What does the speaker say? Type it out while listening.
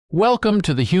Welcome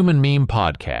to the Human Meme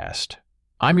Podcast.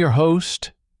 I'm your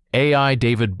host, AI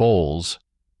David Boles,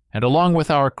 and along with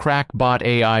our Crackbot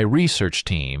AI research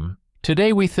team,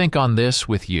 today we think on this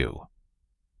with you.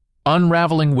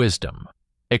 Unraveling wisdom,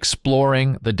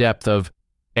 exploring the depth of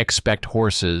expect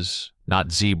horses,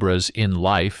 not zebras in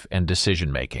life and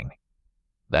decision-making.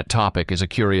 That topic is a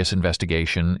curious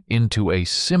investigation into a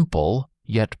simple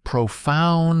yet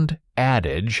profound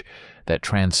adage that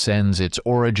transcends its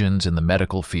origins in the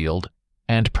medical field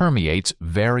and permeates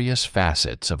various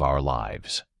facets of our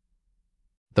lives.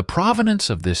 The provenance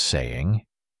of this saying,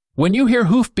 "When you hear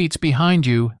hoofbeats behind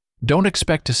you, don't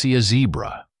expect to see a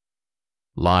zebra,"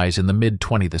 lies in the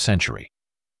mid-20th century.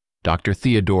 Dr.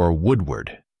 Theodore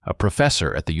Woodward, a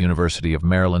professor at the University of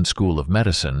Maryland School of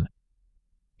Medicine,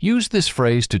 used this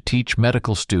phrase to teach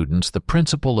medical students the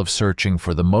principle of searching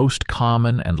for the most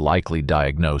common and likely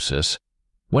diagnosis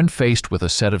when faced with a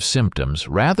set of symptoms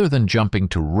rather than jumping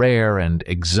to rare and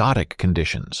exotic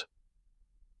conditions.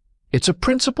 It's a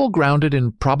principle grounded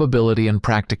in probability and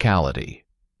practicality,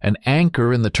 an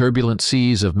anchor in the turbulent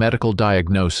seas of medical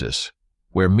diagnosis,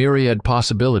 where myriad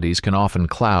possibilities can often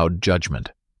cloud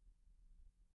judgment.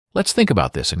 Let's think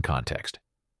about this in context.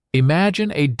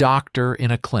 Imagine a doctor in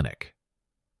a clinic.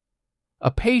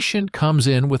 A patient comes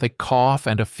in with a cough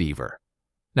and a fever.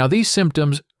 Now, these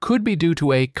symptoms could be due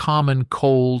to a common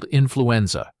cold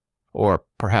influenza, or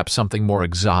perhaps something more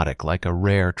exotic like a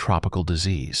rare tropical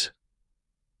disease.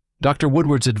 Dr.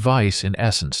 Woodward's advice, in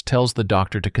essence, tells the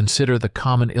doctor to consider the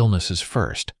common illnesses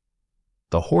first.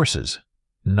 The horses,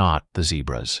 not the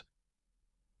zebras.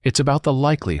 It's about the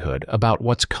likelihood, about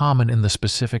what's common in the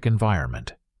specific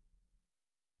environment.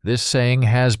 This saying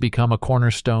has become a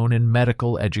cornerstone in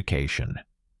medical education,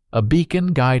 a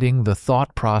beacon guiding the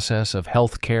thought process of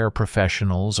healthcare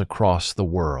professionals across the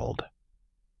world.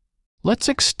 Let's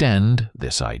extend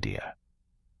this idea.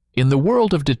 In the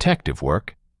world of detective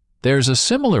work, there's a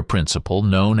similar principle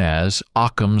known as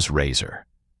Occam's razor.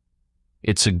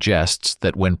 It suggests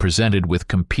that when presented with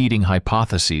competing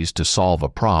hypotheses to solve a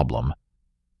problem,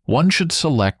 one should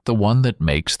select the one that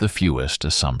makes the fewest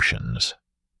assumptions.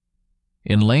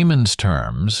 In layman's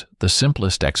terms, the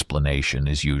simplest explanation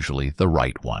is usually the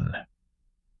right one.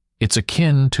 It's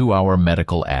akin to our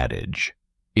medical adage,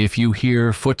 if you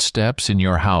hear footsteps in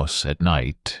your house at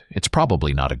night, it's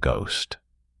probably not a ghost,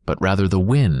 but rather the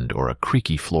wind or a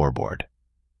creaky floorboard.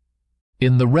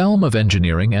 In the realm of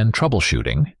engineering and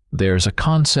troubleshooting, there's a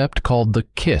concept called the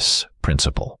KISS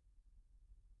principle.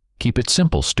 Keep it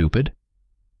simple, stupid.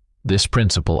 This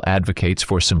principle advocates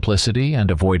for simplicity and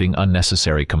avoiding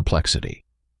unnecessary complexity.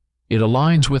 It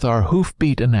aligns with our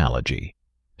hoofbeat analogy,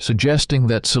 suggesting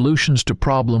that solutions to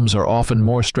problems are often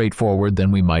more straightforward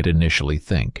than we might initially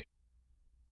think.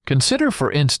 Consider,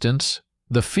 for instance,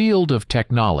 the field of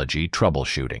technology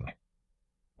troubleshooting.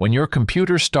 When your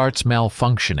computer starts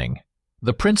malfunctioning,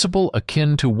 the principle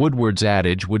akin to Woodward's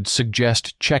adage would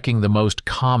suggest checking the most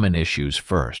common issues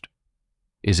first.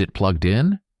 Is it plugged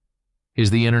in? Is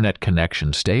the internet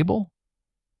connection stable?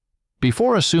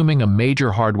 Before assuming a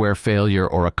major hardware failure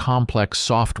or a complex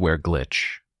software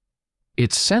glitch,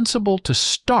 it's sensible to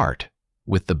start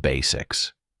with the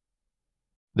basics.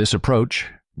 This approach,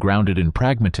 grounded in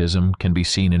pragmatism, can be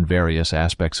seen in various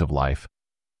aspects of life.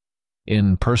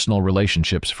 In personal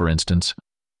relationships, for instance,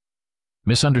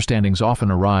 misunderstandings often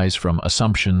arise from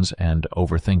assumptions and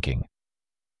overthinking.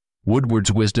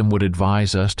 Woodward's wisdom would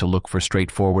advise us to look for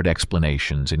straightforward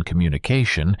explanations in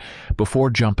communication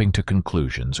before jumping to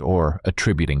conclusions or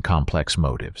attributing complex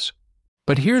motives.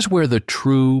 But here's where the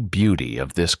true beauty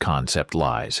of this concept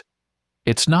lies.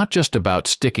 It's not just about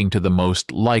sticking to the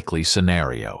most likely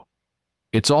scenario.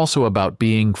 It's also about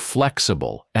being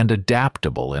flexible and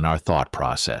adaptable in our thought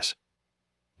process.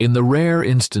 In the rare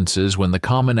instances when the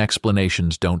common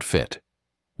explanations don't fit,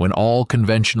 when all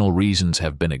conventional reasons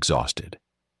have been exhausted,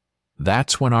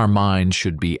 that's when our minds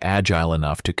should be agile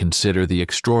enough to consider the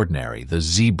extraordinary, the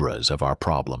zebras of our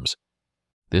problems.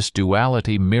 This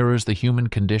duality mirrors the human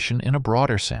condition in a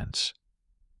broader sense.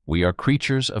 We are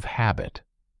creatures of habit,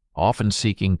 often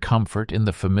seeking comfort in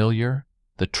the familiar,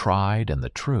 the tried, and the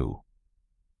true.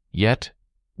 Yet,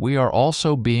 we are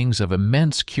also beings of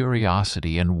immense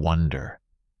curiosity and wonder,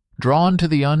 drawn to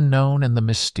the unknown and the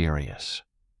mysterious.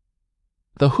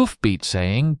 The hoofbeat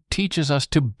saying teaches us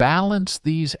to balance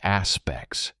these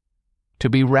aspects, to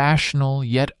be rational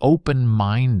yet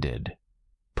open-minded,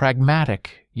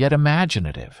 pragmatic yet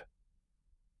imaginative.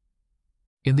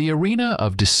 In the arena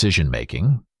of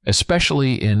decision-making,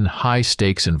 especially in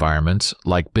high-stakes environments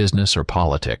like business or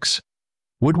politics,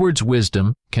 Woodward's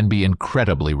wisdom can be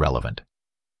incredibly relevant.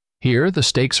 Here, the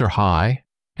stakes are high,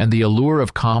 and the allure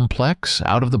of complex,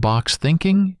 out-of-the-box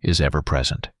thinking is ever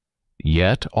present.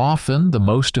 Yet, often the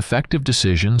most effective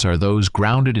decisions are those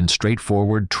grounded in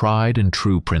straightforward,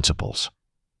 tried-and-true principles.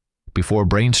 Before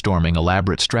brainstorming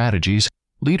elaborate strategies,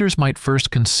 leaders might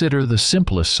first consider the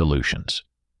simplest solutions,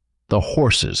 the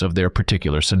horses of their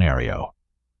particular scenario.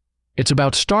 It's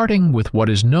about starting with what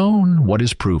is known, what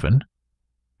is proven,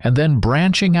 and then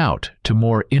branching out to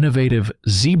more innovative,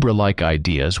 zebra-like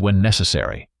ideas when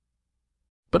necessary.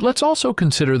 But let's also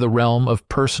consider the realm of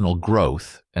personal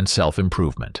growth and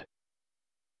self-improvement.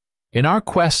 In our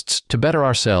quests to better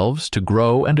ourselves, to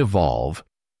grow and evolve,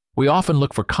 we often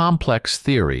look for complex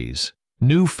theories,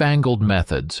 newfangled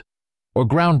methods, or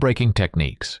groundbreaking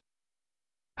techniques.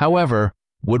 However,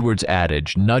 Woodward's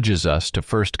adage nudges us to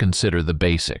first consider the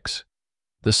basics,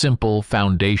 the simple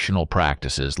foundational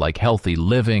practices like healthy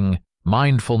living,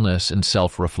 mindfulness, and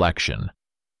self-reflection.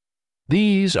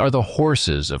 These are the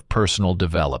horses of personal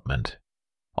development,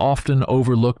 often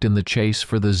overlooked in the chase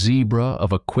for the zebra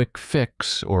of a quick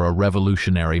fix or a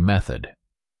revolutionary method.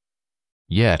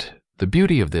 Yet, the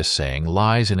beauty of this saying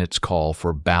lies in its call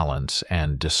for balance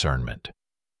and discernment.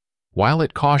 While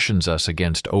it cautions us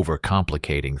against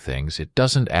overcomplicating things, it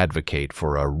doesn't advocate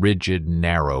for a rigid,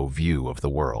 narrow view of the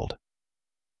world.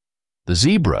 The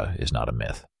zebra is not a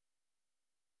myth.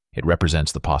 It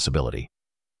represents the possibility,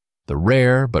 the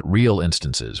rare but real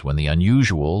instances when the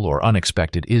unusual or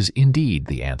unexpected is indeed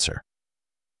the answer.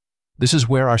 This is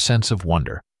where our sense of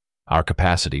wonder, our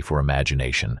capacity for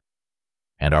imagination,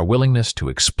 and our willingness to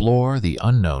explore the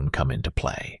unknown come into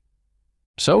play.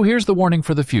 So here's the warning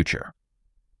for the future.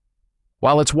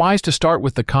 While it's wise to start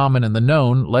with the common and the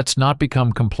known, let's not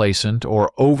become complacent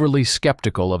or overly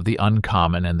skeptical of the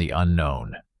uncommon and the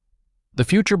unknown. The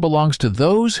future belongs to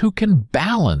those who can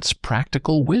balance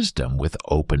practical wisdom with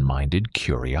open-minded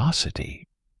curiosity.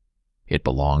 It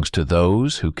belongs to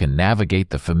those who can navigate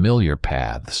the familiar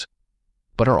paths,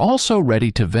 but are also ready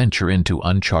to venture into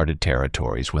uncharted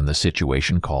territories when the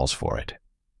situation calls for it.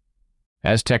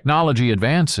 As technology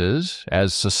advances,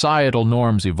 as societal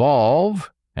norms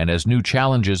evolve, and as new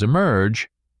challenges emerge,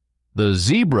 the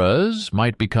zebras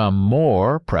might become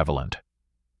more prevalent.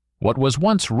 What was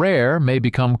once rare may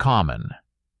become common,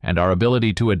 and our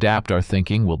ability to adapt our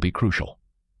thinking will be crucial.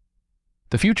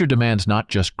 The future demands not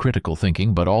just critical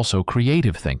thinking, but also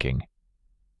creative thinking.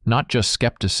 Not just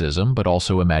skepticism, but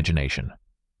also imagination.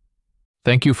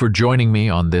 Thank you for joining me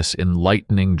on this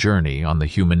enlightening journey on the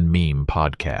Human Meme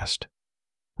podcast.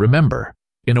 Remember,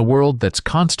 in a world that's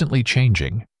constantly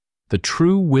changing, the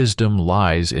true wisdom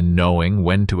lies in knowing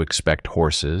when to expect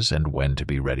horses and when to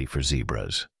be ready for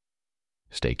zebras.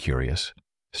 Stay curious,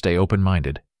 stay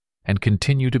open-minded, and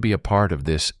continue to be a part of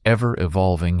this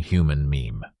ever-evolving human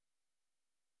meme.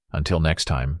 Until next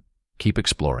time, keep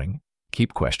exploring,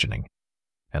 keep questioning,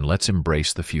 and let's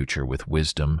embrace the future with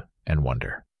wisdom and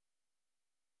wonder.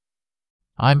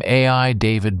 I'm AI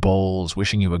David Boles,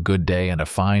 wishing you a good day and a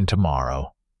fine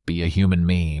tomorrow. Be a human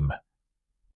meme.